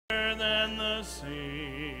the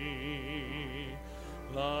sea.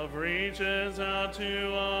 Love reaches out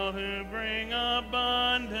to all who bring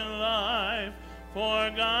abundant life.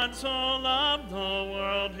 For God so loved the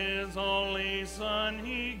world, his only Son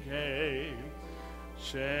he gave.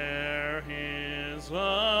 Share his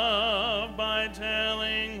love by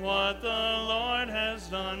telling what the Lord has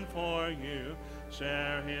done for you.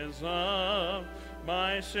 Share his love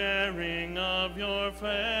by sharing of your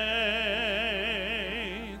faith.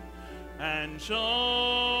 And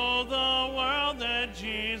show the world that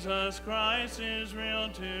Jesus Christ is real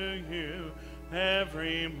to you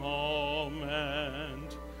every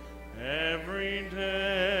moment, every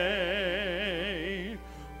day.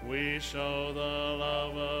 We show the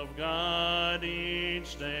love of God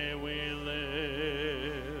each day we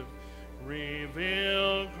live.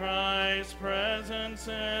 Reveal Christ's presence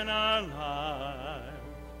in our life,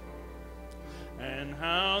 and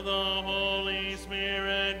how the Holy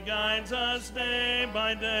Spirit guides us day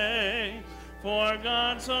by day. For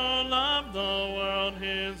God so loved the world,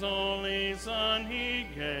 his only Son he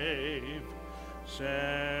gave.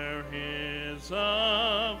 Share his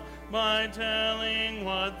love by telling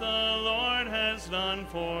what the Lord has done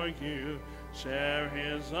for you. Share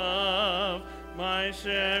his love by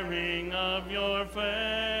sharing of your faith.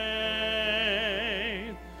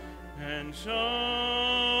 And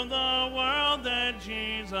show the world that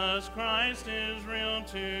Jesus Christ is real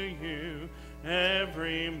to you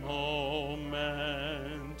every moment,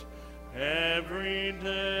 every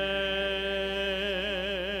day.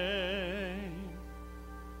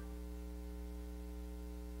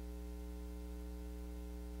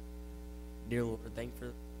 Dear Lord, thank you for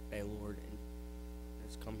the day, Lord, and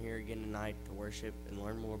let's come here again tonight to worship and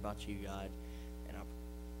learn more about you, God. And I pray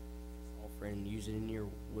this offering and use it in your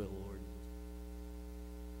will, Lord.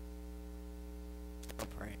 I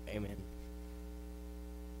pray, amen.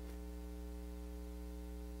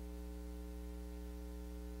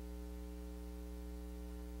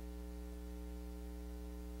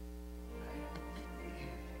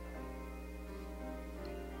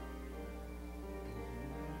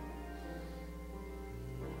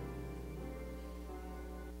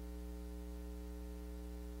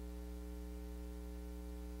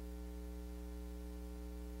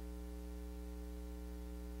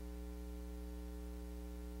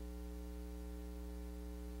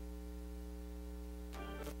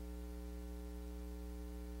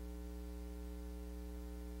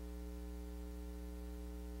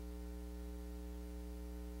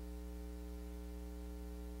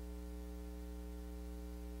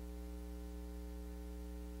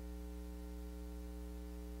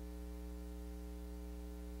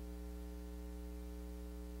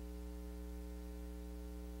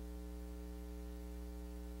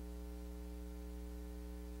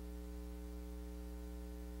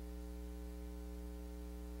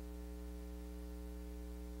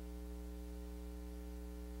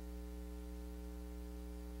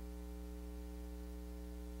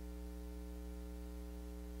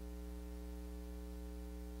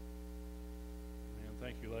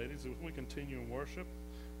 Thank you, ladies. As we continue in worship,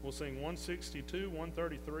 we'll sing 162,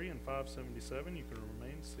 133, and 577. You can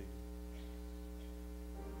remain seated.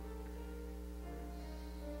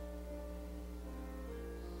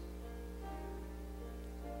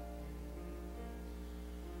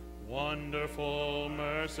 Wonderful,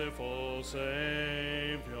 merciful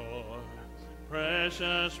Savior,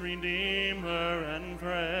 precious Redeemer and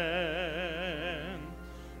friend,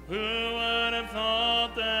 who would have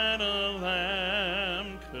thought that a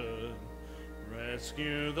lamb could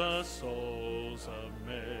rescue the souls of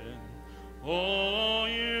men? Oh,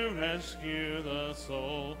 you rescue the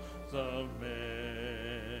souls of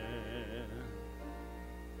men.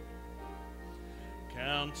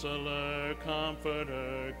 Counselor,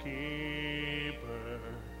 Comforter, Keeper,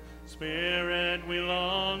 Spirit we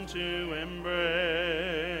long to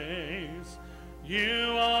embrace.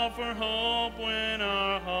 You offer hope when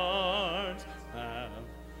our hearts have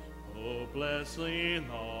hopelessly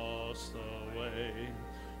lost the way.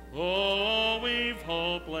 Oh, we've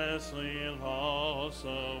hopelessly lost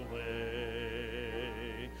the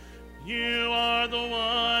way. You are the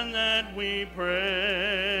one that we praise.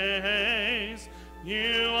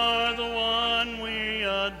 You are the one we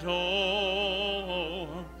adore.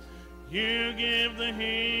 You give the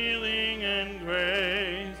healing and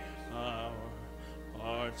grace our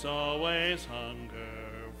hearts always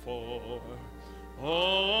hunger for.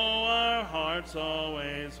 Oh, our hearts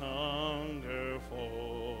always hunger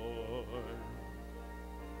for.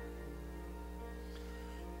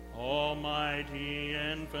 Almighty,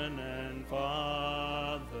 infinite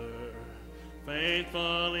Father,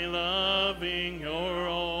 faithfully loving your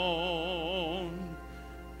own,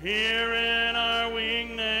 Here in our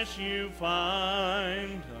weakness you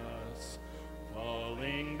find us,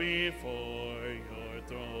 falling before your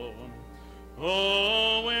throne.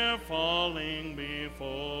 Oh, we're falling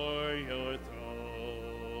before your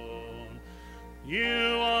throne.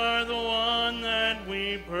 You are the one that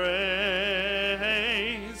we praise.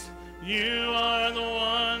 You are the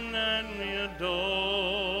one that we adore.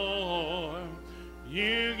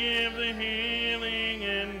 You give the healing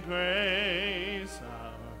and grace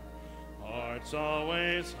our hearts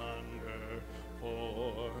always hunger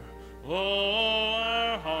for. Oh,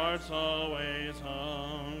 our hearts always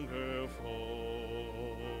hunger for.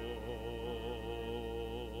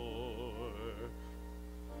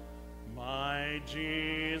 My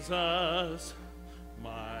Jesus,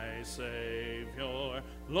 my Savior,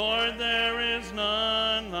 Lord, there is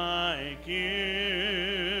none like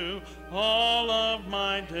you. All of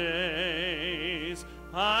my days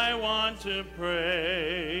I want to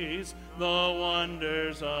praise the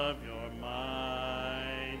wonders of your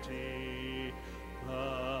mighty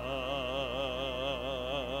love.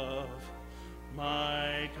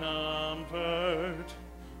 My comfort,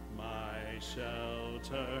 my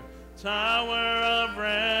shelter, tower of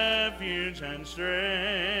refuge and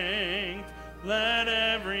strength, let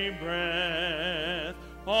every breath,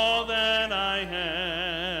 all that I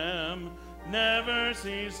am, never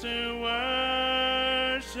cease to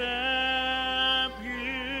worship you.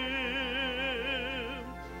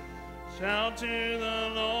 Shout to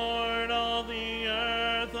the Lord, all the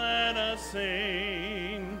earth, let us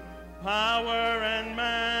sing. Power and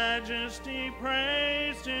majesty,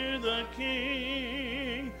 praise to the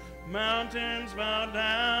King. Mountains bow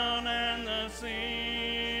down and the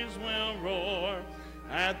seas will roar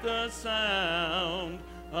at the sound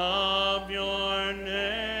of your name.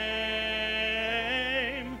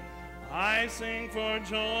 I sing for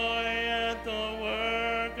joy at the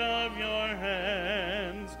work of your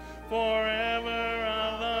hands. Forever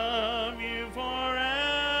I'll love you,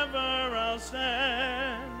 forever I'll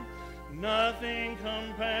stand. Nothing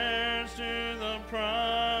compares to the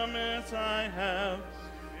promise I have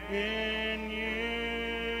in you.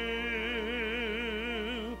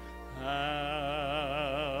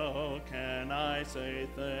 How can I say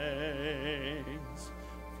thanks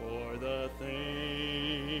for the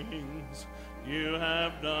things you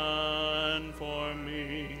have done for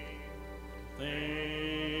me?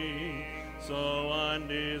 Things so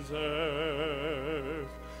undeserved,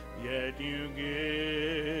 yet you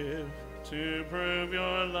give to prove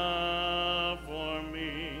your love for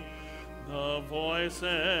me. The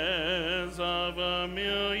voices of a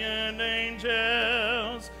million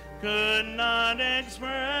angels could not express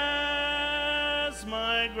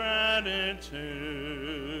my gratitude.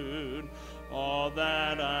 All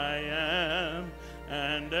that I am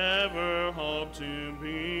and ever hope to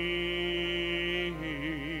be,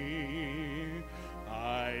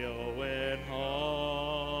 I owe it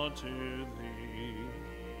all to thee.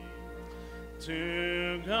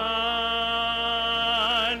 To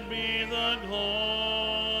God be the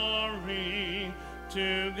glory.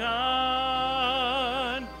 To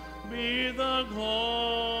God be the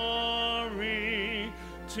glory.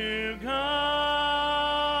 To God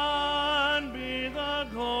be the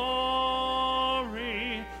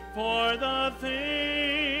glory for the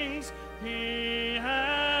things he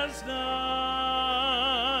has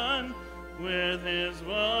done. With his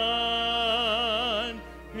blood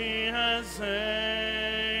he has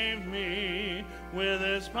saved me. With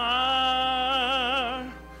his power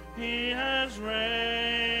he has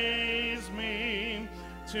raised me.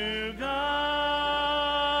 To God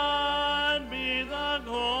be the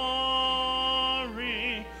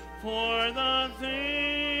glory for the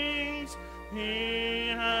things he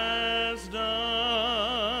has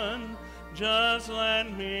done. Just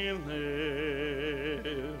let me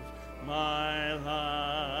live my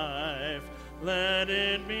life. Let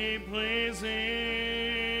it be pleasing,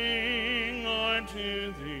 Lord,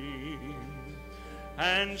 to thee.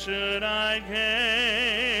 And should I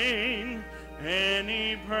gain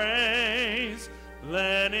any praise,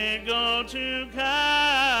 let it go to Calvary.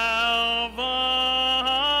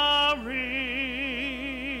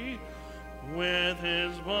 With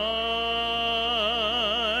his blood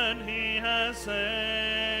he has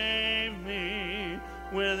saved me.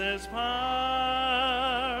 With his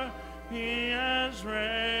power he has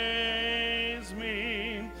raised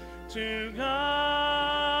me. To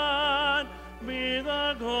God be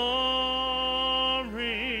the glory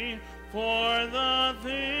for the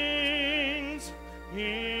things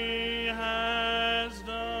he has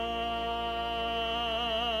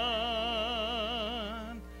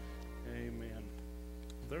done. Amen.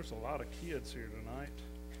 There's a lot of kids here tonight.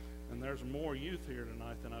 And there's more youth here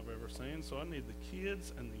tonight than I've ever seen, so I need the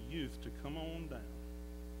kids and the youth to come on down.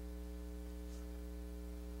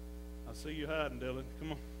 I see you hiding, Dylan.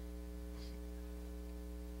 Come on.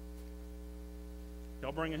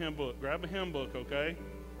 Y'all bring a hymn book. Grab a hymn book, okay?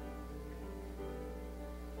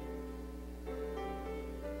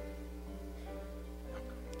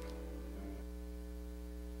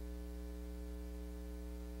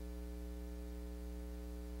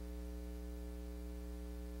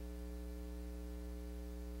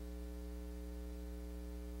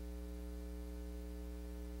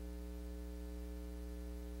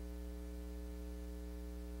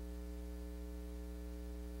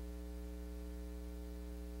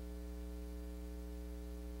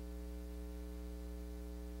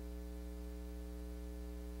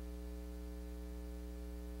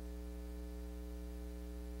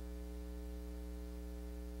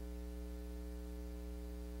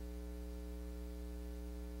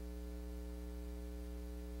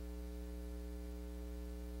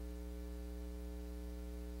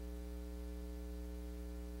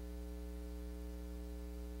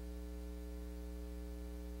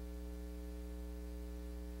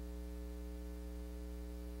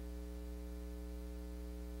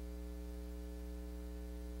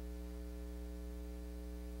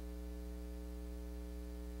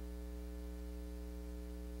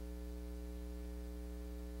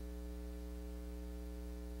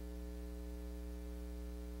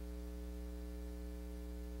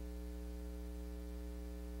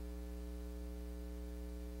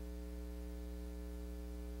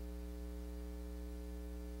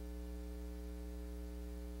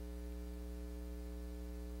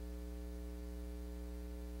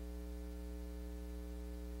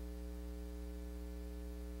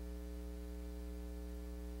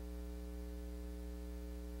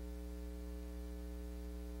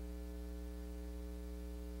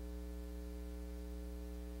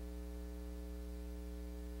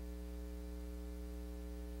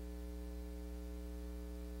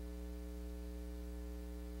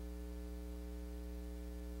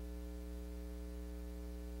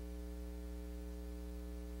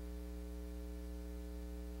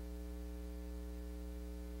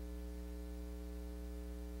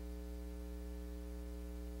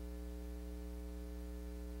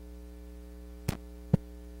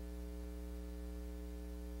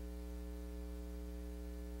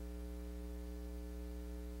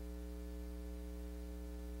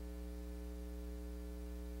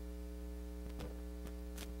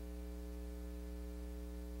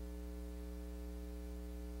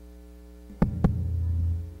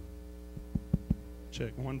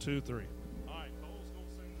 Check 1, 2, 3. All right, Cole's going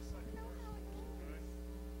to sing the second verse, okay?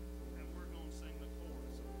 And we're going to sing the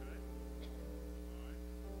chorus, okay? All right.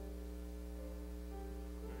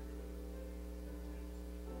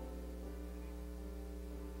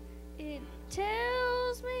 It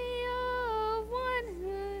tells me of one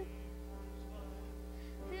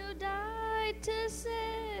who died to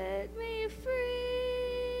set me free.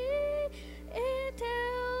 It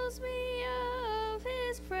tells me of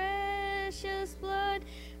his precious blood,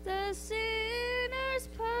 the sinner's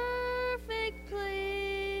perfect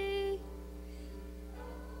plea.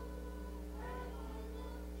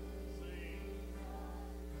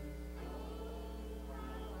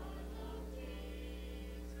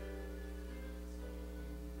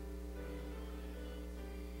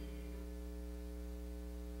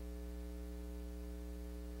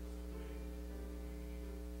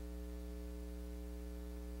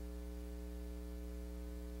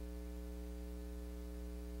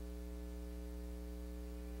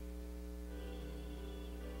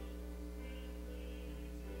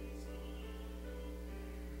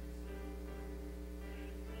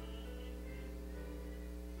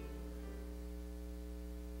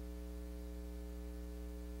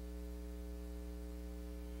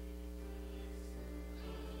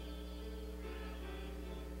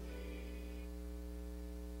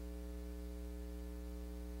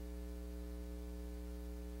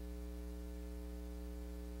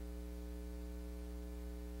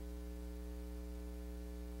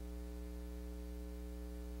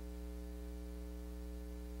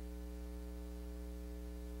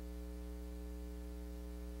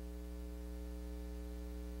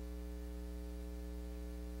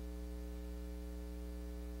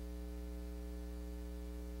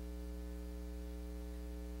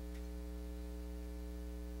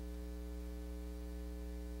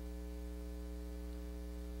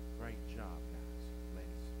 Great job, guys,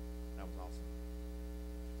 ladies. That was awesome.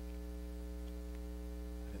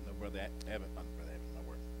 I didn't know Brother Evan, no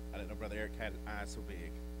word. I didn't know Brother Eric had eyes so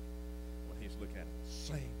big when he was looking at him.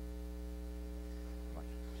 Sing. Like,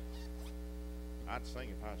 I'd sing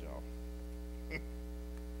if I was y'all.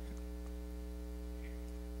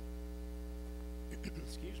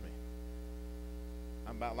 Excuse me.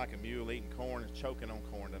 I'm about like a mule eating corn and choking on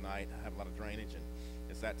corn tonight. I have a lot of drainage, and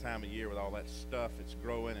it's that time of year with all that stuff. It's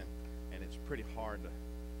growing, and it's pretty hard to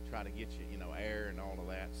try to get you, air and all of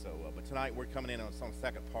that. So, but tonight we're coming in on the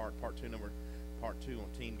second part two on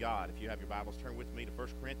Team God. If you have your Bibles, turn with me to 1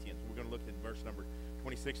 Corinthians. We're going to look at verse number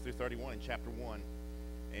 26 through 31 in chapter 1,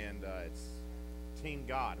 and it's Team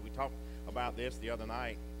God. We talked about this the other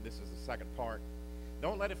night. This is the second part.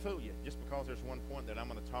 Don't let it fool you. Just because there's one point that I'm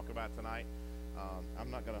going to talk about tonight,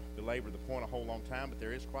 I'm not going to belabor the point a whole long time, but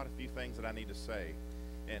there is quite a few things that I need to say.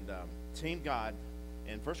 And Team God,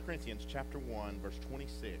 in 1 Corinthians chapter 1, verse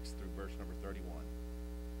 26 through verse number 31.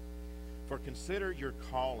 For consider your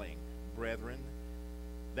calling, brethren,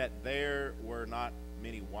 that there were not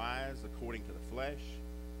many wise according to the flesh,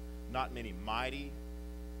 not many mighty,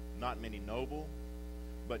 not many noble,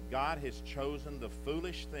 but God has chosen the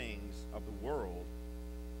foolish things of the world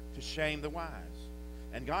to shame the wise.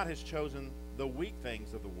 And God has chosen the weak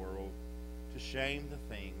things of the world to shame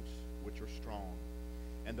the things which are strong.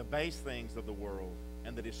 And the base things of the world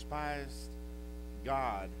and the despised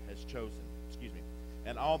God has chosen.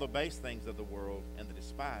 And all the base things of the world and the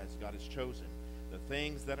despised God has chosen, the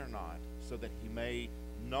things that are not, so that he may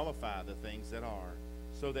nullify the things that are,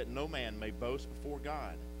 so that no man may boast before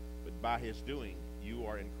God. But by his doing you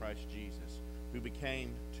are in Christ Jesus, who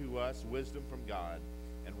became to us wisdom from God,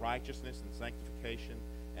 and righteousness and sanctification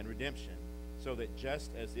and redemption, so that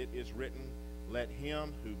just as it is written, let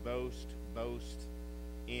him who boast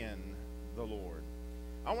in the Lord.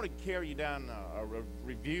 I want to carry you down a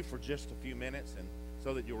review for just a few minutes, and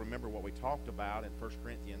so that you'll remember what we talked about in 1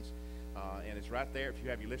 Corinthians. And it's right there if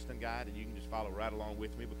you have your listening guide, and you can just follow right along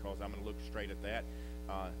with me, because I'm going to look straight at that.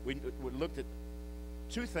 We looked at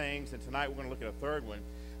two things, and tonight we're going to look at a third one.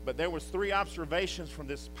 But there was three observations from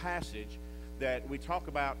this passage that we talk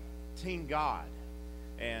about Team God.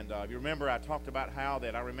 And if you remember, I talked about how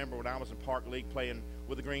that I remember when I was in Park League playing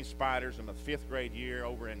with the Green Spiders in my 5th grade year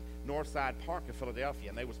over in Northside Park in Philadelphia,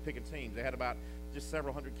 and they was picking teams. They had about just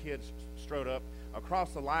several hundred kids strode up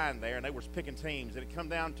across the line there, and they was picking teams. And it come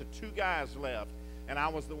down to 2 guys left, and I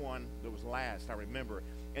was the one that was last, I remember.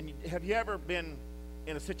 And have you ever been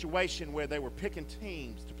in a situation where they were picking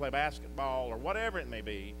teams to play basketball or whatever it may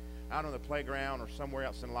be, out on the playground or somewhere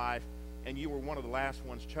else in life, and you were one of the last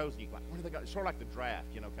ones chosen? You're like, when are they going? Sort of like the draft,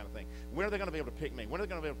 kind of thing. When are they going to be able to pick me? When are they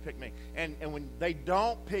going to be able to pick me? And when they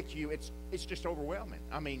don't pick you, it's just overwhelming.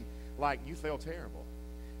 I mean, like, you feel terrible.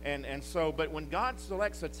 And so, but when God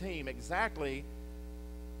selects a team, exactly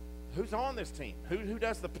who's on this team? Who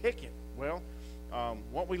does the picking? Well,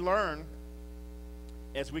 what we learn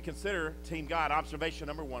as we consider Team God, observation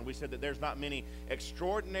number 1, we said that there's not many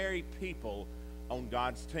extraordinary people on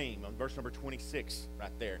God's team, on verse number 26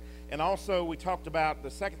 right there. And also we talked about,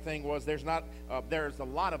 the second thing was there's a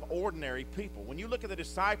lot of ordinary people. When you look at the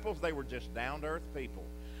disciples, they were just down-to-earth people.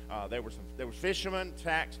 There were fishermen,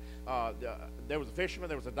 there was a fisherman,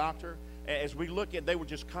 there was a doctor. As we look at, they were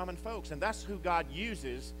just common folks, and that's who God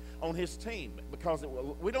uses on his team, because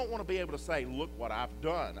we don't want to be able to say, look what I've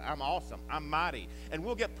done, I'm awesome, I'm mighty, and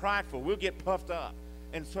we'll get prideful, we'll get puffed up.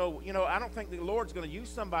 And so, I don't think the Lord's going to use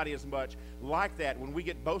somebody as much like that when we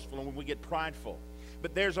get boastful and when we get prideful.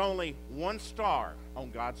 But there's only one star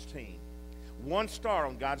on God's team. One star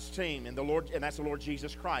on God's team, and that's the Lord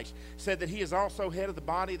Jesus Christ. Said that he is also head of the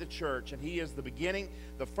body of the church, and he is the beginning,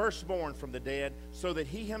 the firstborn from the dead, so that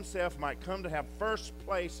he himself might come to have first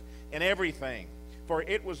place in everything. For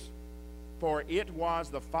it was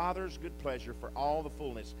the Father's good pleasure for all the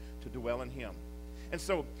fullness to dwell in him. And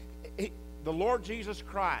so the Lord Jesus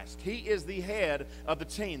Christ, he is the head of the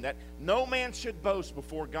team, that no man should boast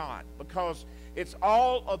before God, because it's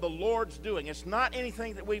all of the Lord's doing. It's not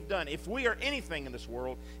anything that we've done. If we are anything in this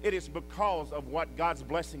world, it is because of what God's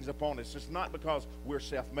blessings upon us. It's not because we're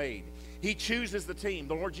self-made. He chooses the team.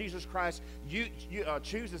 The Lord Jesus Christ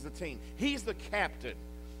chooses the team. He's the captain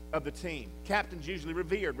of the team. Captain's usually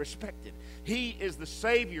revered, respected. He is the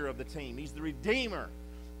savior of the team. He's the redeemer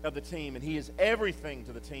of the team, and he is everything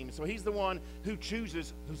to the team. So he's the one who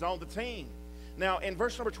chooses who's on the team. Now, in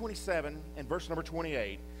verse number 27 and verse number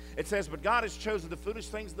 28, it says, but God has chosen the foolish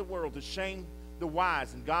things of the world to shame the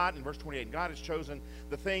wise. And God, in verse 28, God has chosen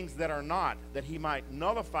the things that are not, that he might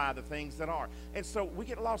nullify the things that are. And so we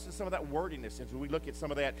get lost in some of that wordiness as we look at some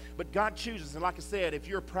of that. But God chooses, and like I said, if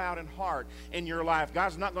you're proud in heart in your life,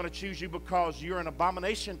 God's not going to choose you because you're an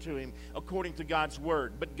abomination to him according to God's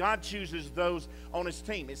word. But God chooses those on his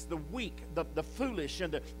team. It's the weak, the foolish,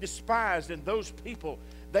 and the despised, and those people,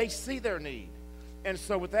 they see their need. And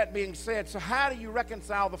so with that being said, so how do you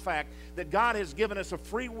reconcile the fact that God has given us a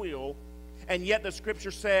free will, and yet the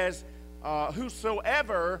Scripture says,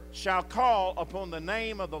 whosoever shall call upon the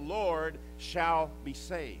name of the Lord shall be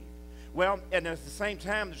saved? Well, and at the same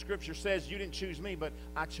time, the Scripture says, you didn't choose me, but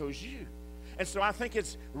I chose you. And so I think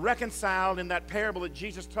it's reconciled in that parable that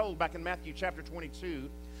Jesus told back in Matthew chapter 22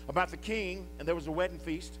 about the king, and there was a wedding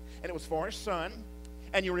feast, and it was for his son.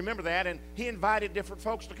 And you remember that, and he invited different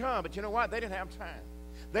folks to come. But you know what? They didn't have time.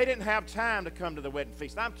 They didn't have time to come to the wedding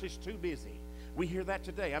feast. I'm just too busy. We hear that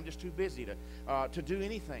today. I'm just too busy to do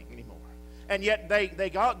anything anymore. And yet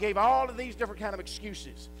they gave all of these different kind of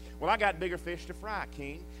excuses. Well, I got bigger fish to fry,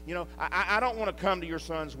 king. You know, I don't want to come to your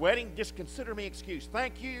son's wedding. Just consider me excused.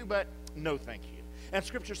 Thank you, but no thank you. And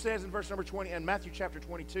Scripture says in verse number 20, in Matthew chapter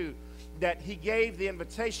 22, that he gave the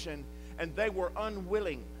invitation, and they were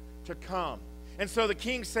unwilling to come. And so the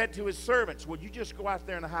king said to his servants, well, you just go out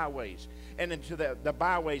there in the highways and into the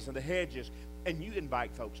byways and the hedges, and you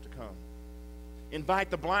invite folks to come. Invite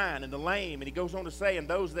the blind and the lame, and he goes on to say, and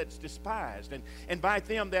those that's despised, and invite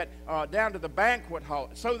them that down to the banquet hall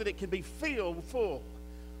so that it can be filled full.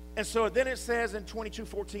 And so then it says in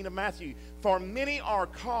 22:14 of Matthew, for many are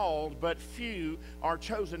called, but few are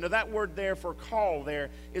chosen. Now that word there for call there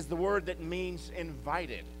is the word that means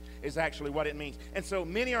invited, is actually what it means. And so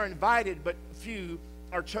many are invited, but few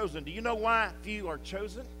are chosen. Do you know why few are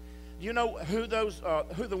chosen? Do you know who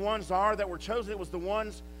the ones are that were chosen? It was the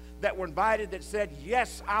ones that were invited that said,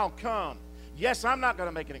 yes, I'll come. Yes, I'm not going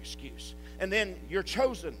to make an excuse. And then you're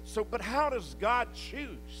chosen. So, but how does God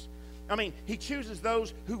choose? I mean, he chooses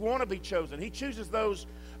those who want to be chosen. He chooses those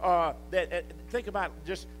think about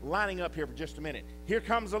just lining up here for just a minute. Here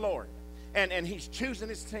comes the Lord, and he's choosing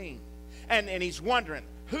his team. And he's wondering,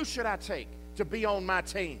 who should I take to be on my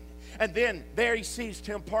team? And then there he sees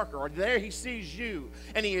Tim Parker, or there he sees you,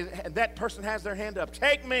 and that person has their hand up.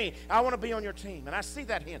 Take me. I want to be on your team. And I see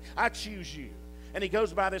that hand. I choose you. And he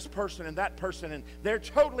goes by this person and that person, and they're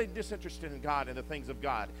totally disinterested in God and the things of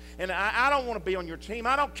God. And I don't want to be on your team.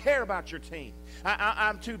 I don't care about your team.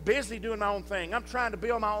 I'm too busy doing my own thing. I'm trying to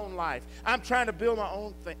build my own life. I'm trying to build my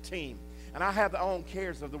own team. And I have the own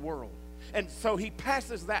cares of the world. And so he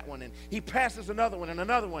passes that one, and he passes another one and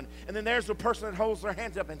another one. And then there's the person that holds their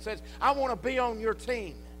hands up and says, I want to be on your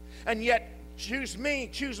team. And yet, choose me,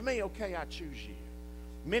 choose me. Okay, I choose you.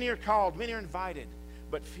 Many are called, many are invited,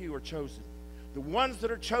 but few are chosen. The ones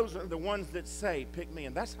that are chosen are the ones that say, pick me.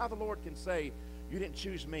 And that's how the Lord can say, you didn't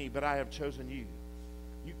choose me, but I have chosen you.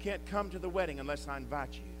 You can't come to the wedding unless I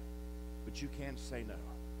invite you, but you can say no.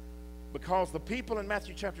 Because the people in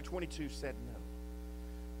Matthew chapter 22 said no.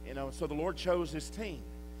 You know, so the Lord chose his team.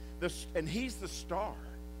 And he's the star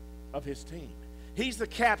of his team. He's the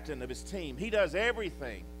captain of his team. He does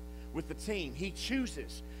everything with the team. He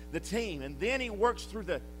chooses the team, and then he works through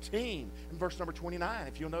the team. In verse number 29,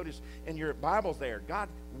 if you'll notice in your Bibles there, God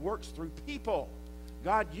works through people.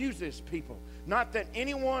 God uses people. Not that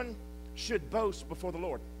anyone should boast before the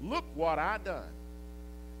Lord. Look what I done.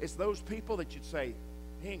 It's those people that you'd say,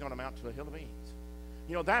 he ain't going to amount to a hill of beans.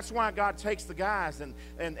 You know, that's why God takes the guys and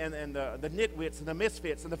the nitwits and the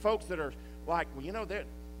misfits and the folks that are like, well, you know,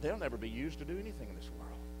 they'll never be used to do anything in this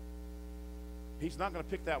world. He's not going to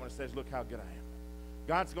pick that one and says, look how good I am.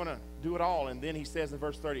 God's going to do it all. And then he says in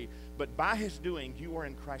verse 30, but by his doing, you are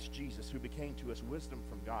in Christ Jesus, who became to us wisdom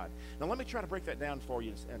from God. Now, let me try to break that down for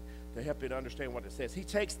you and to help you to understand what it says. He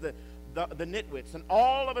takes the nitwits, and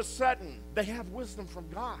all of a sudden, they have wisdom from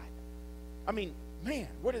God. I mean, man,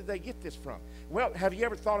 where did they get this from? Well, have you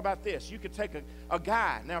ever thought about this? You could take a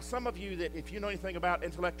guy. Now, some of you that, if you know anything about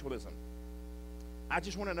intellectualism, I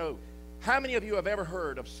just want to know, how many of you have ever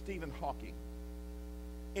heard of Stephen Hawking?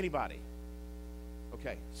 Anybody?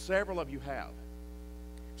 Okay, several of you have.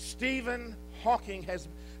 Stephen Hawking has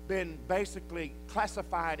been basically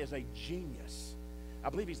classified as a genius. I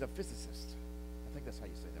believe he's a physicist. I think that's how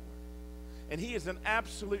you say that word. And he is an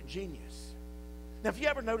absolute genius. Now, if you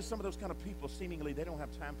ever notice some of those kind of people, seemingly they don't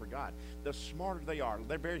have time for God. The smarter they are,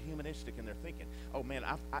 they're very humanistic in their thinking. Oh, man,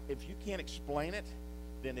 if you can't explain it,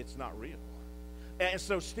 then it's not real. And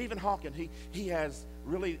so Stephen Hawking, he has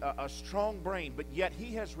really a strong brain, but yet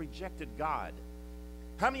he has rejected God.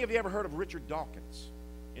 How many of you ever heard of Richard Dawkins?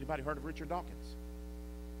 Anybody heard of Richard Dawkins?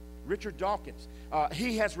 Richard Dawkins,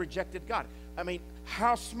 he has rejected God. I mean,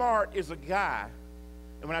 how smart is a guy?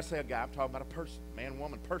 And when I say a guy, I'm talking about a person, man,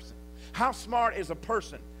 woman, person. How smart is a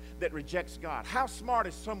person that rejects God? How smart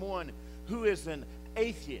is someone who is an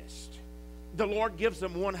atheist? The Lord gives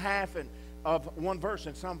them one half of one verse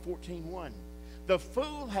in Psalm 14:1. The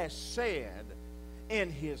fool has said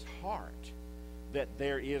in his heart that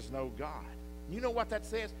there is no God. You know what that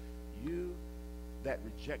says? You that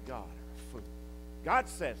reject God are a fool. God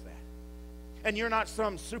says that. And you're not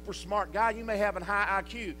some super smart guy. You may have a high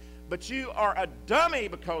IQ, but you are a dummy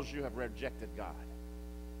because you have rejected God.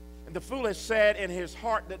 And the fool has said in his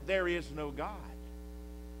heart that there is no God.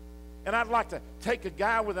 And I'd like to take a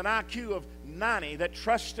guy with an IQ of 90 that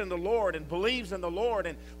trusts in the Lord and believes in the Lord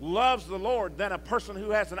and loves the Lord than a person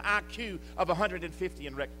who has an IQ of 150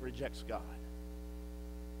 and rejects God.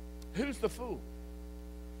 Who's the fool?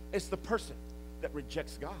 It's the person that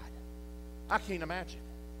rejects God. I can't imagine.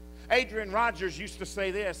 Adrian Rogers used to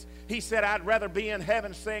say this. He said, I'd rather be in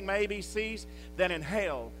heaven saying my ABCs than in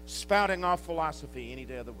hell spouting off philosophy any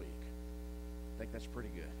day of the week. I think that's pretty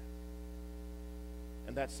good.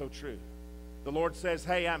 And that's so true. The Lord says,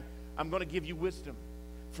 hey, I'm going to give you wisdom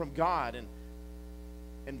from God.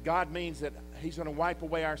 And God means that he's going to wipe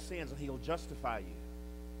away our sins and he'll justify you.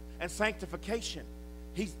 And sanctification,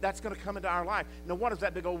 that's going to come into our life. Now, what does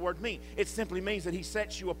that big old word mean? It simply means that he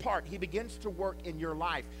sets you apart. He begins to work in your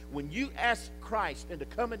life. When you ask Christ and to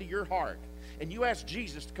come into your heart, and you ask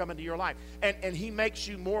Jesus to come into your life, and he makes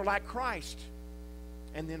you more like Christ.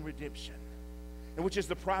 And then redemption, and which is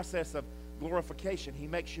the process of glorification. He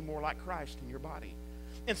makes you more like Christ in your body.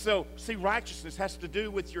 And so, see, righteousness has to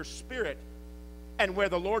do with your spirit, and where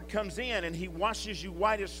the Lord comes in and he washes you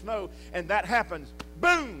white as snow, and that happens,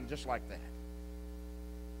 boom, just like that.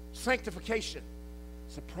 Sanctification,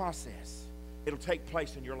 it's a process. It'll take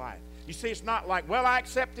place in your life. You see, it's not like, well, I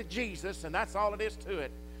accepted Jesus and that's all it is to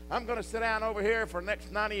it. I'm going to sit down over here for the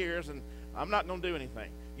next 90 years and I'm not going to do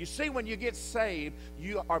anything. You see, when you get saved,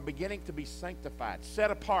 you are beginning to be sanctified,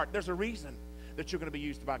 set apart. There's a reason that you're going to be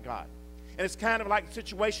used by God. And it's kind of like the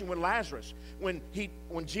situation with Lazarus. When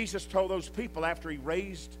Jesus told those people after he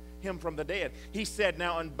raised him from the dead, he said,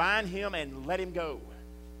 now unbind him and let him go.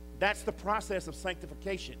 That's the process of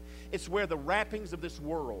sanctification. It's where the wrappings of this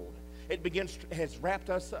world, has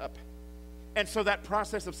wrapped us up. And so that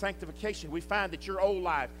process of sanctification, we find that your old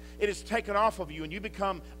life, it is taken off of you, and you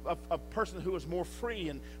become a person who is more free,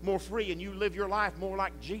 and you live your life more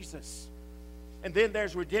like Jesus. And then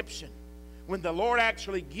there's redemption, when the Lord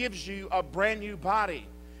actually gives you a brand new body,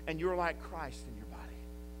 and you're like Christ in your body.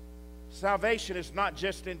 Salvation is not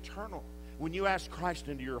just internal. When you ask Christ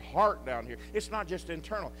into your heart down here, it's not just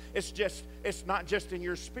internal. It's not just in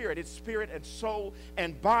your spirit. It's spirit and soul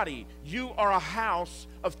and body. You are a house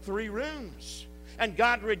of 3 rooms. And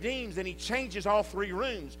God redeems and he changes all 3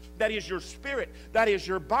 rooms. That is your spirit. That is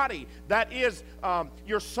your body. That is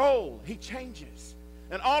your soul. He changes.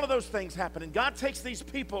 And all of those things happen. And God takes these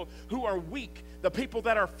people who are weak, the people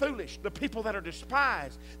that are foolish, the people that are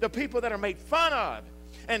despised, the people that are made fun of.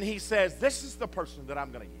 And he says, this is the person that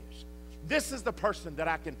I'm going to use. This is the person that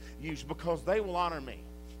I can use because they will honor me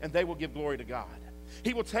and they will give glory to God.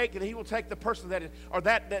 He will take the person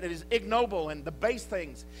that is ignoble and the base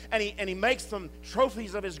things, and he makes them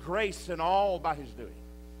trophies of his grace and all by his doing.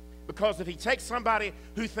 Because if he takes somebody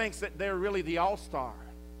who thinks that they're really the all-star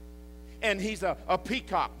and he's a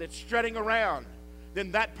peacock that's strutting around,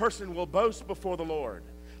 then that person will boast before the Lord.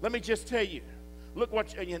 Let me just tell you, look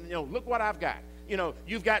what I've got.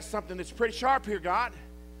 You've got something that's pretty sharp here, God.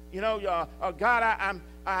 God,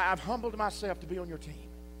 I've humbled myself to be on your team.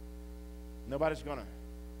 Nobody's gonna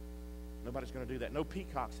do that. No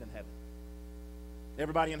peacocks in heaven.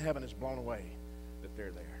 Everybody in heaven is blown away that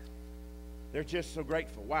they're there. They're just so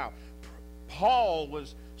grateful. Wow. Paul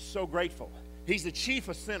was so grateful. He's the chief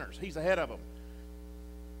of sinners. He's ahead of them.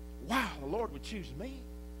 Wow, the Lord would choose me.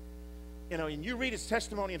 And you read his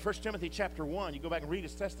testimony in 1 Timothy chapter 1. You go back and read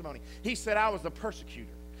his testimony. He said, I was a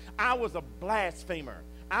persecutor. I was a blasphemer.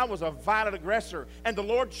 I was a violent aggressor, and the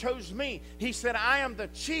Lord chose me. He said, I am the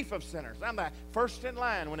chief of sinners. I'm the first in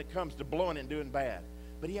line when it comes to blowing and doing bad.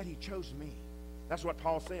 But yet he chose me. That's what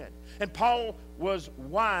Paul said. And Paul was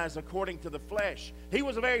wise according to the flesh. He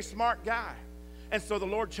was a very smart guy. And so the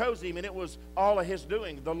Lord chose him, and it was all of his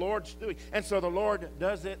doing, the Lord's doing. And so the Lord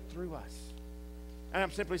does it through us. And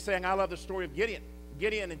I'm simply saying I love the story of Gideon.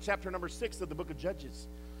 Gideon in chapter number 6 of the book of Judges.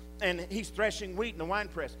 And he's threshing wheat in the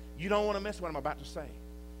winepress. You don't want to miss what I'm about to say.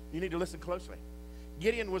 You need to listen closely.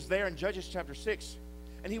 Gideon was there in Judges chapter 6,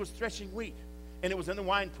 and he was threshing wheat, and it was in the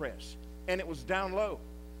winepress, and it was down low.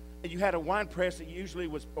 And you had a winepress that usually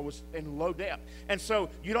was in low depth. And so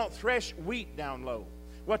you don't thresh wheat down low.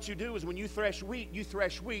 What you do is when you thresh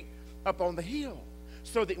wheat up on the hill,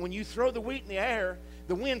 so that when you throw the wheat in the air,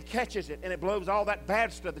 the wind catches it, and it blows all that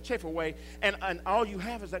bad stuff, the chaff away, and all you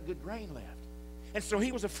have is that good grain left. And so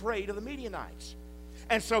he was afraid of the Midianites.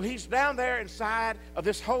 And so he's down there inside of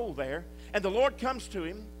this hole there, and the Lord comes to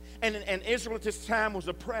him, and Israel at this time was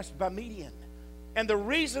oppressed by Midian. And the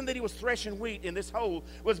reason that he was threshing wheat in this hole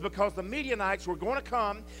was because the Midianites were going to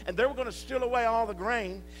come and they were going to steal away all the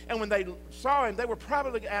grain. And when they saw him, they were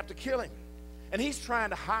probably out to kill him. And he's trying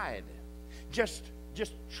to hide, just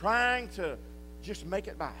trying to just make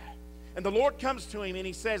it by. And the Lord comes to him and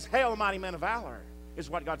he says, "Hail, mighty man of valor," is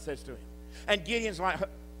what God says to him. And Gideon's like, "Who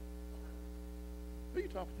are you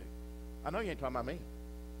talking to? I know you ain't talking about me."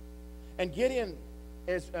 And Gideon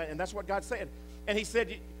is, and that's what God said. And he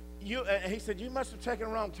said, "You must have taken a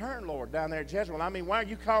wrong turn, Lord, down there at Jezreel. I mean, why are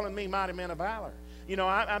you calling me mighty man of valor? You know,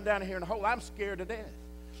 I'm down here in the hole. I'm scared to death.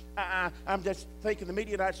 I'm just thinking the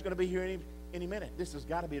Midianites are going to be here any minute. This has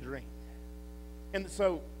got to be a dream." And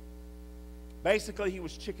so, basically, he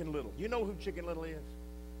was Chicken Little. You know who Chicken Little is?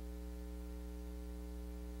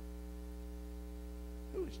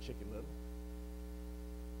 Who is Chicken Little?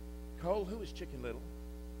 Cole, who is Chicken Little?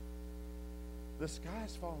 The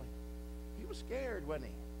sky's falling. He was scared, wasn't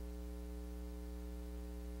he?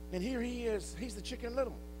 And here he is. He's the Chicken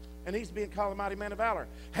Little. And he's being called a mighty man of valor.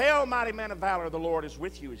 "Hail, mighty man of valor, the Lord is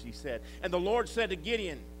with you," as he said. And the Lord said to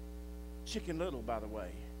Gideon, Chicken Little, by the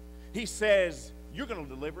way, he says, "You're going to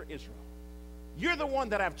deliver Israel. You're the one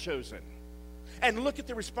that I've chosen." And look at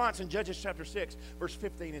the response in Judges chapter 6, verse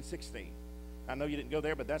 15 and 16. I know you didn't go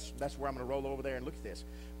there, but that's where I'm going to roll over there and look at this.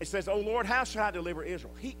 It says, "O Lord, how shall I deliver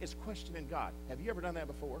Israel?" He is questioning God. Have you ever done that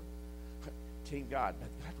before? Team God.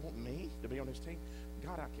 God want me to be on his team?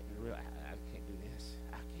 God, I can't do this.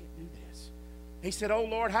 I can't do this. He said, "O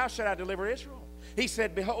Lord, how should I deliver Israel?" He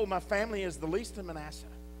said, "Behold, my family is the least in Manasseh,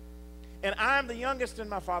 and I'm the youngest in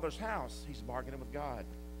my father's house." He's bargaining with God.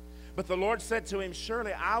 But the Lord said to him,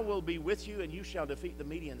 "Surely I will be with you, and you shall defeat the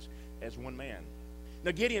Midians as one man."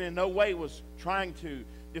 Now, Gideon in no way was trying to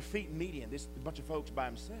defeat Midian, this bunch of folks, by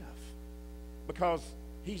himself, because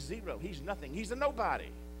he's zero. He's nothing. He's a nobody.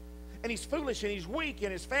 And he's foolish, and he's weak,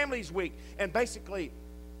 and his family's weak. And basically,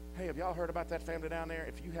 hey, have y'all heard about that family down there?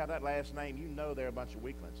 If you have that last name, you know they're a bunch of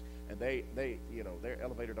weaklings. And they their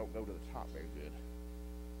elevator don't go to the top very good.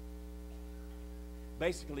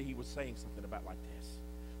 Basically, he was saying something about like this.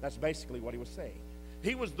 That's basically what he was saying.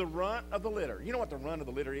 He was the runt of the litter. You know what the runt of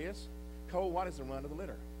the litter is? Cole, what is the runt of the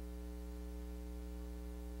litter?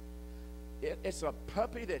 It's a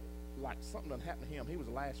puppy that, like, something done happened to him. He was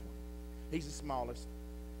the last one. He's the smallest.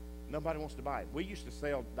 Nobody wants to buy it. We used to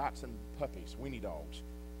sell Dachshund puppies, weenie dogs.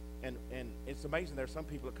 And it's amazing. There's some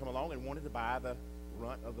people that come along and wanted to buy the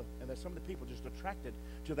runt of the, and there's some of the people just attracted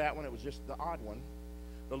to that one. It was just the odd one.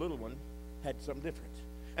 The little one had something different.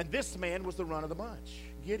 And this man was the runt of the bunch,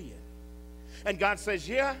 Gideon. And God says,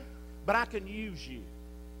 "Yeah, but I can use you.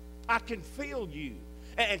 I can fill you."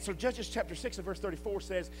 And so Judges chapter 6 and verse 34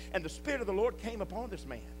 says, "And the Spirit of the Lord came upon this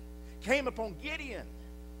man," came upon Gideon.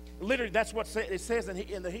 Literally, that's what it says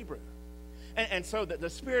in the Hebrew. And so the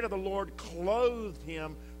Spirit of the Lord clothed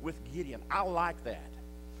him with Gideon. I like that.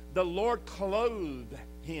 The Lord clothed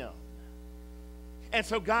him. And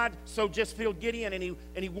so God just filled Gideon, and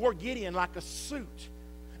he wore Gideon like a suit.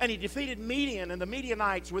 And he defeated Midian and the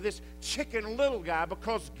Midianites with this Chicken Little guy,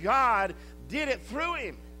 because God did it through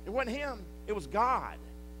him. It wasn't him. It was God.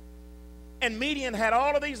 And Midian had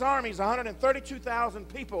all of these armies, 132,000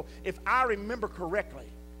 people, if I remember correctly.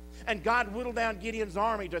 And God whittled down Gideon's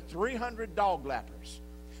army to 300 dog lappers.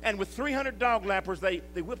 And with 300 dog lappers, they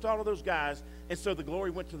whipped all of those guys, and so the glory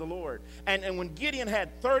went to the Lord. And when Gideon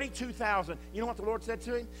had 32,000, you know what the Lord said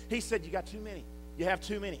to him? He said, "You got too many. You have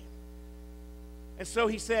too many." And so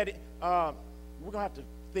he said, "We're going to have to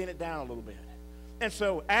thin it down a little bit." And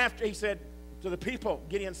so after he said to the people,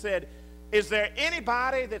 Gideon said, "Is there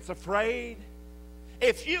anybody that's afraid?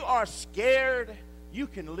 If you are scared, you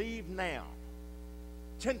can leave now."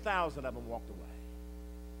 10,000 of them walked away.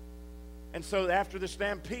 And so after the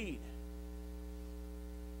stampede,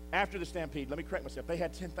 let me correct myself, they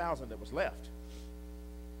had 10,000 that was left.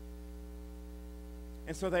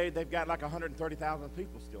 And so they've got like 130,000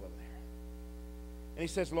 people still over there. And he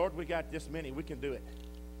says, "Lord, we got this many. We can do it.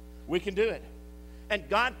 We can do it." And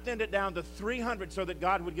God thinned it down to 300 so that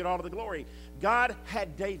God would get all of the glory. God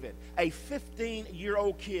had David, a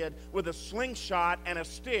 15-year-old kid with a slingshot and a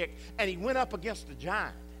stick, and he went up against a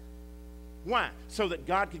giant. Why? So that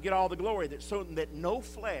God could get all the glory, so that no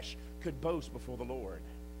flesh could boast before the Lord.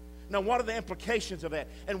 Now, what are the implications of that?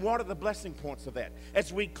 And what are the blessing points of that?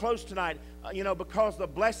 As we close tonight, because the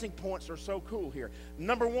blessing points are so cool here.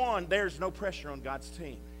 Number one, there's no pressure on God's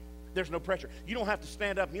team. There's no pressure. You don't have to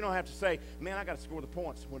stand up. You don't have to say, "Man, I got to score the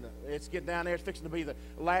points. When it's getting down there, it's fixing to be the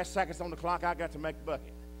last seconds on the clock, I got to make the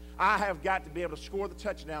bucket. I have got to be able to score the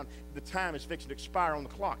touchdown. The time is fixing to expire on the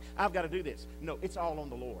clock. I've got to do this." No, it's all on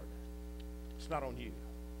the Lord. It's not on you.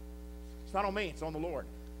 It's not on me. It's on the Lord.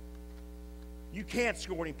 You can't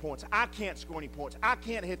score any points. I can't score any points. I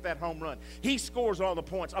can't hit that home run. He scores all the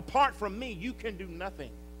points. Apart from me, you can do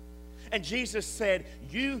nothing. And Jesus said,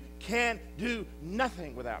 you can do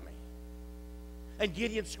nothing without me. And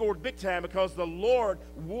Gideon scored big time because the Lord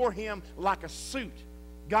wore him like a suit.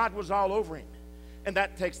 God was all over him. And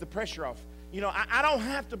that takes the pressure off. You know, I don't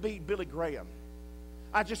have to be Billy Graham.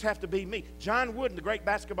 I just have to be me. John Wooden, the great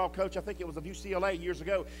basketball coach, I think it was of UCLA years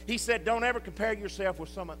ago, he said, don't ever compare yourself with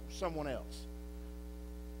someone else.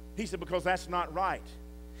 He said, because that's not right.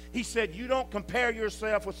 He said, you don't compare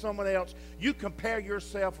yourself with someone else. You compare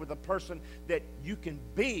yourself with the person that you can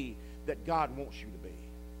be, that God wants you to be.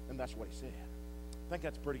 And that's what he said. I think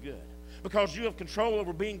that's pretty good. Because you have control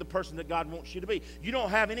over being the person that God wants you to be. You don't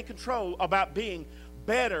have any control about being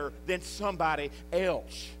better than somebody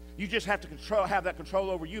else. You just have to have that control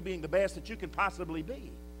over you being the best that you can possibly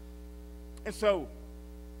be. And so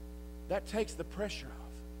that takes the pressure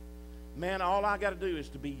off. Man, all I got to do is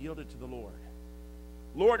to be yielded to the Lord.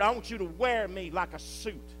 Lord, I want you to wear me like a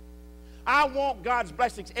suit. I want God's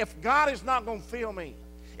blessings. If God is not going to fill me,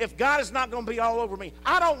 if God is not going to be all over me,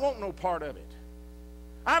 I don't want no part of it.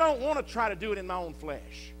 I don't want to try to do it in my own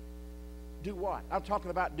flesh. Do what? I'm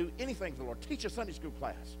talking about do anything for the Lord. Teach a Sunday school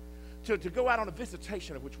class. To go out on a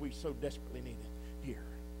visitation of which we so desperately need it here.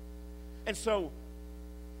 And so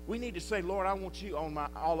we need to say, Lord, I want you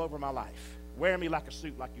all over my life. Wear me like a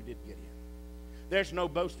suit like you did Gideon. There's no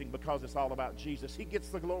boasting because it's all about Jesus. He gets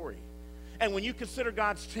the glory. And when you consider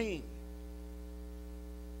God's team,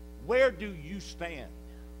 where do you stand?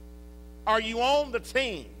 Are you on the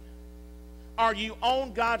team? Are you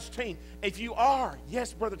on God's team? If you are,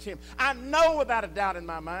 yes, Brother Tim, I know without a doubt in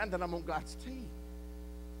my mind that I'm on God's team.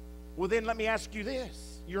 Well, then let me ask you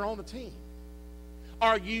this. You're on the team.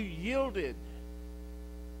 Are you yielded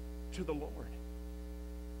to the Lord?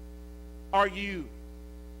 Are you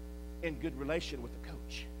in good relation with the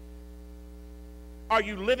coach? Are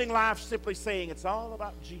you living life simply saying it's all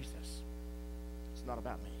about Jesus? It's not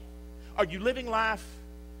about me. Are you living life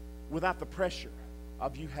without the pressure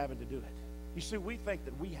of you having to do it? You see, we think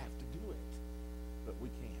that we have to do it, but we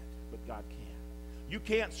can't. But God can. You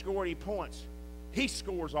can't score any points. He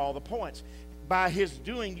scores all the points. By his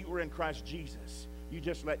doing, you were in Christ Jesus. You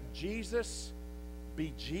just let Jesus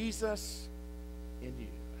be Jesus in you.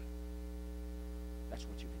 That's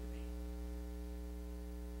what you need to be.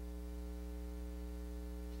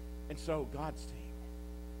 And so God's team,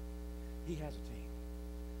 he has a team,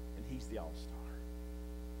 and he's the all-star.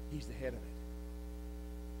 He's the head of it.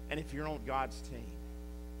 And if you're on God's team,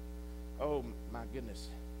 oh my goodness,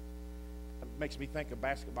 it makes me think of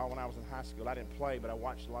basketball when I was in high school. I didn't play, but I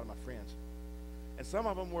watched a lot of my friends. And some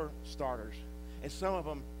of them were starters, and some of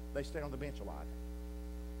them, they stayed on the bench a lot.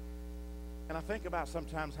 And I think about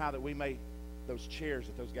sometimes how that we made those chairs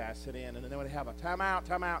that those guys sit in, and then they would have a timeout,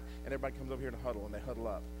 and everybody comes over here to huddle, and they huddle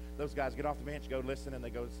up. Those guys get off the bench, go listen, and they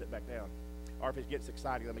go sit back down. Or if it gets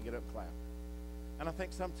exciting, let me get up and clap. And I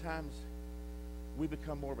think sometimes we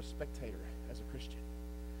become more of a spectator as a Christian,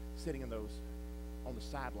 sitting in those on the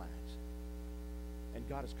sidelines. And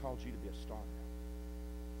God has called you to be a starter.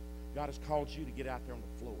 God has called you to get out there on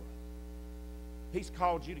the floor. He's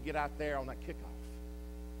called you to get out there on that kickoff.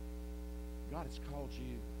 God has called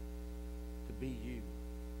you to be you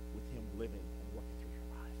with him living and working through your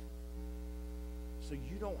life. So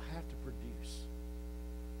you don't have to produce.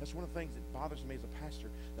 That's one of the things that bothers me as a pastor,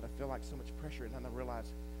 that I feel like so much pressure, and then I realize,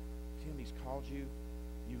 Tim, he's called you.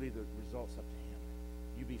 You leave the results up to him.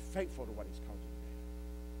 You be faithful to what he's called you to do.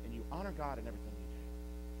 And you honor God in everything you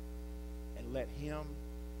do. And let him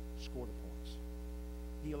score the points.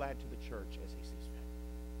 He'll add to the church as he sees fit.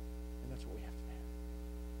 And that's what we have to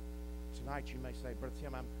do. Tonight you may say, Brother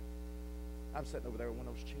Tim, I'm sitting over there in one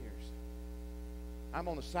of those chairs. I'm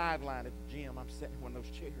on the sideline at the gym. I'm sitting in one of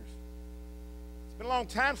those chairs. It's been a long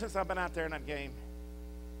time since I've been out there in that game.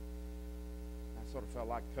 I sort of felt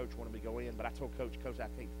like Coach wanted me to go in, but I told Coach, I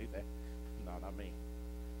can't do that. No, not me.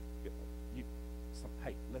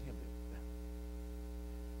 Hey, let him do it.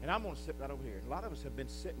 And I'm going to sit right over here. And a lot of us have been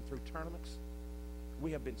sitting through tournaments.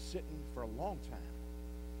 We have been sitting for a long time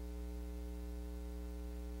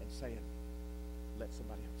and saying, let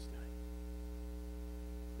somebody else do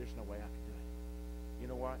it. There's no way I can do it. You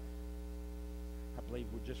know what? I believe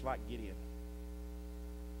we're just like Gideon,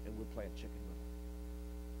 and we're playing chicken little.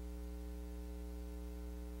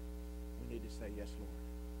 We need to say, yes, Lord.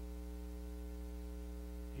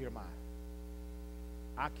 Here am I.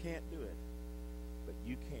 I can't do it, but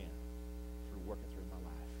you can through working through my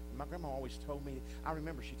life. And my grandma always told me, I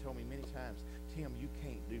remember she told me many times, Tim, you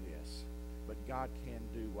can't do this, but God can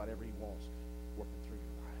do whatever he wants working through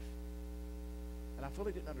your life. And I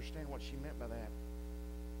fully didn't understand what she meant by that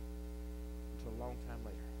until a long time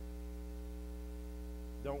later.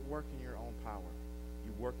 Don't work in your own power.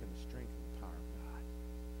 You work in the strength and the power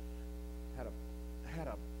of God. Had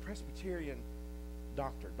a Presbyterian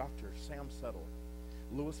doctor, Dr. Sam Settle,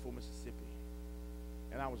 Louisville, Mississippi.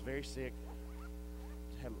 And I was very sick.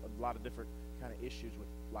 Had a lot of different kind of issues with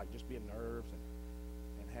like just being nerves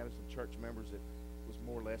and having some church members that was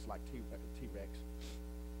more or less like T-Rex.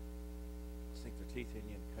 Sink their teeth in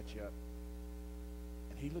you and cut you up.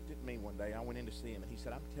 And he looked at me one day. I went in to see him, and he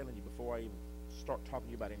said, I'm telling you before I even start talking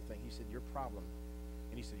to you about anything, he said, your problem,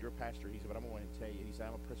 and he said, you're a pastor. He said, but I'm going to tell you. He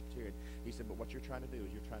said, I'm a Presbyterian. He said, but what you're trying to do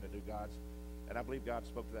is you're trying to do God's, and I believe God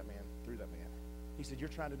spoke to that man through that man. He said,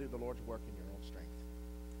 you're trying to do the Lord's work in your own strength.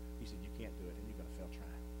 He said, you can't do it, and you're going to fail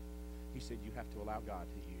trying. He said, you have to allow God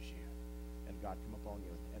to use you, and God come upon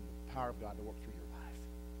you, and the power of God to work through your life.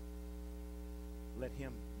 Let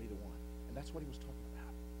him be the one. And that's what he was talking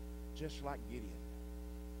about. Just like Gideon,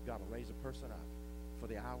 God will raise a person up for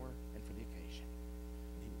the hour and for the occasion,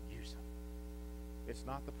 and he will use them. It's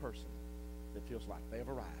not the person that feels like they have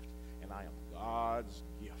arrived, and I am God's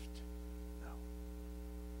gift. No.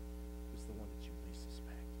 It's the one that you least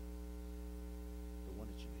suspect. The one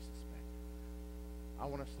that you least suspect. I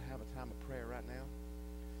want us to have a time of prayer right now,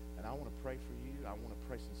 and I want to pray for you. I want to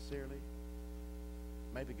pray sincerely.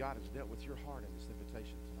 Maybe God has dealt with your heart in this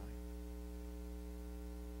invitation tonight.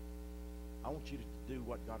 I want you to do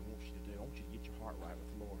what God wants you to do. I want you to get your heart right with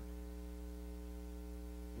the Lord.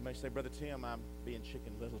 You may say, Brother Tim, I'm being chicken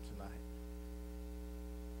little tonight.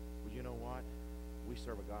 Well, you know what? We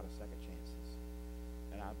serve a God of second chances.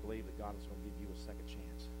 And I believe that God is going to give you a second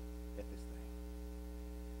chance at this thing.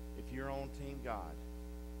 If you're on Team God,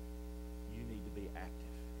 you need to be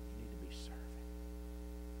active. You need to be serving.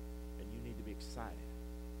 And you need to be excited.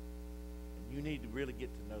 And you need to really get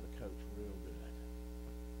to know the coach real good.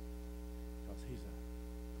 Because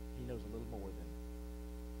he knows a little more than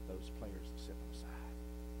those players that sit on the side.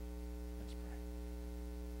 Let's pray.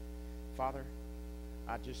 Father,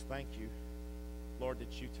 I just thank you, Lord,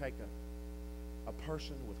 that you take a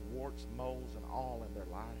person with warts, moles, and all in their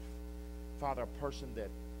life. Father, a person that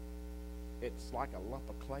it's like a lump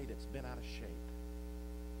of clay that's been out of shape.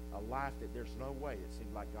 A life that there's no way it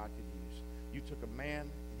seemed like God could use. You took a man,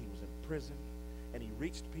 and he was in prison, and he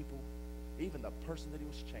reached people, even the person that he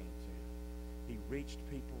was chained to. He reached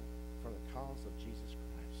people for the cause of Jesus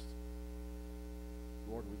Christ.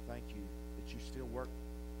 Lord, we thank you that you still work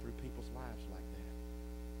through people's lives like that.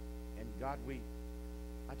 And God,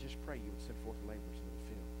 I just pray you would send forth laborers into the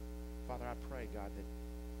field. Father, I pray, God, that,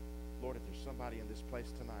 Lord, if there's somebody in this place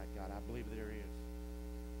tonight, God, I believe there is.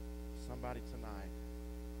 Somebody tonight,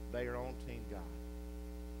 they are on Team God.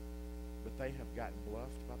 But they have gotten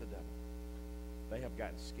bluffed by the devil. They have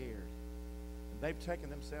gotten scared. And they've taken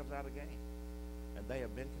themselves out of the game. And they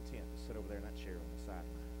have been content to sit over there in that chair on the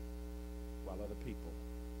sideline while other people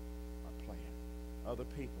are playing. Other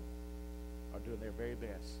people are doing their very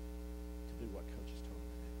best to do what coaches told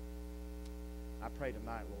them to do. I pray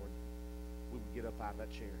tonight, Lord, we would get up out of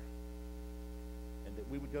that chair and that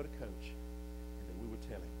we would go to Coach and that we would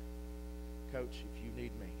tell him, Coach, if you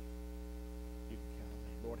need me, you can count on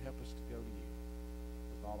me. Lord, help us to go to you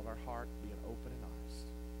with all of our heart, being open and honest.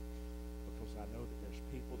 Because I know that there's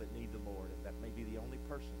people that need the Lord, and that may be the only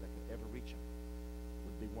person that could ever reach them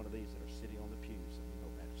would be one of these that are sitting on the pews in the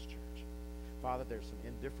Baptist Church. Father, there's some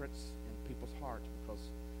indifference in people's hearts because,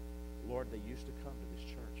 Lord, they used to come to this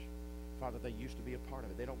church. Father, they used to be a part of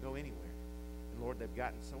it. They don't go anywhere. And, Lord, they've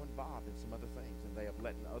gotten so involved in some other things, and they have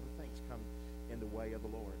let other things come in the way of the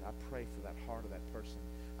Lord. I pray for that heart of that person.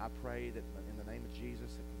 I pray that in the name of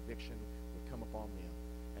Jesus, a conviction would come upon them,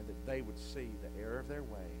 and that they would see the error of their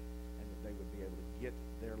way, they would be able to get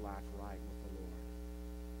their life right with the Lord.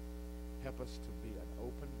 Help us to be an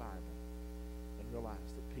open Bible and realize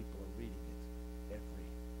that people are reading it every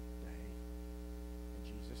day. In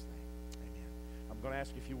Jesus' name, amen. I'm going to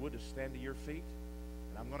ask if you would to stand to your feet,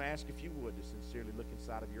 and I'm going to ask if you would to sincerely look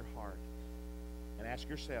inside of your heart and ask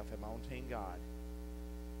yourself, am I on Team God?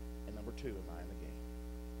 And number two, am I in the game?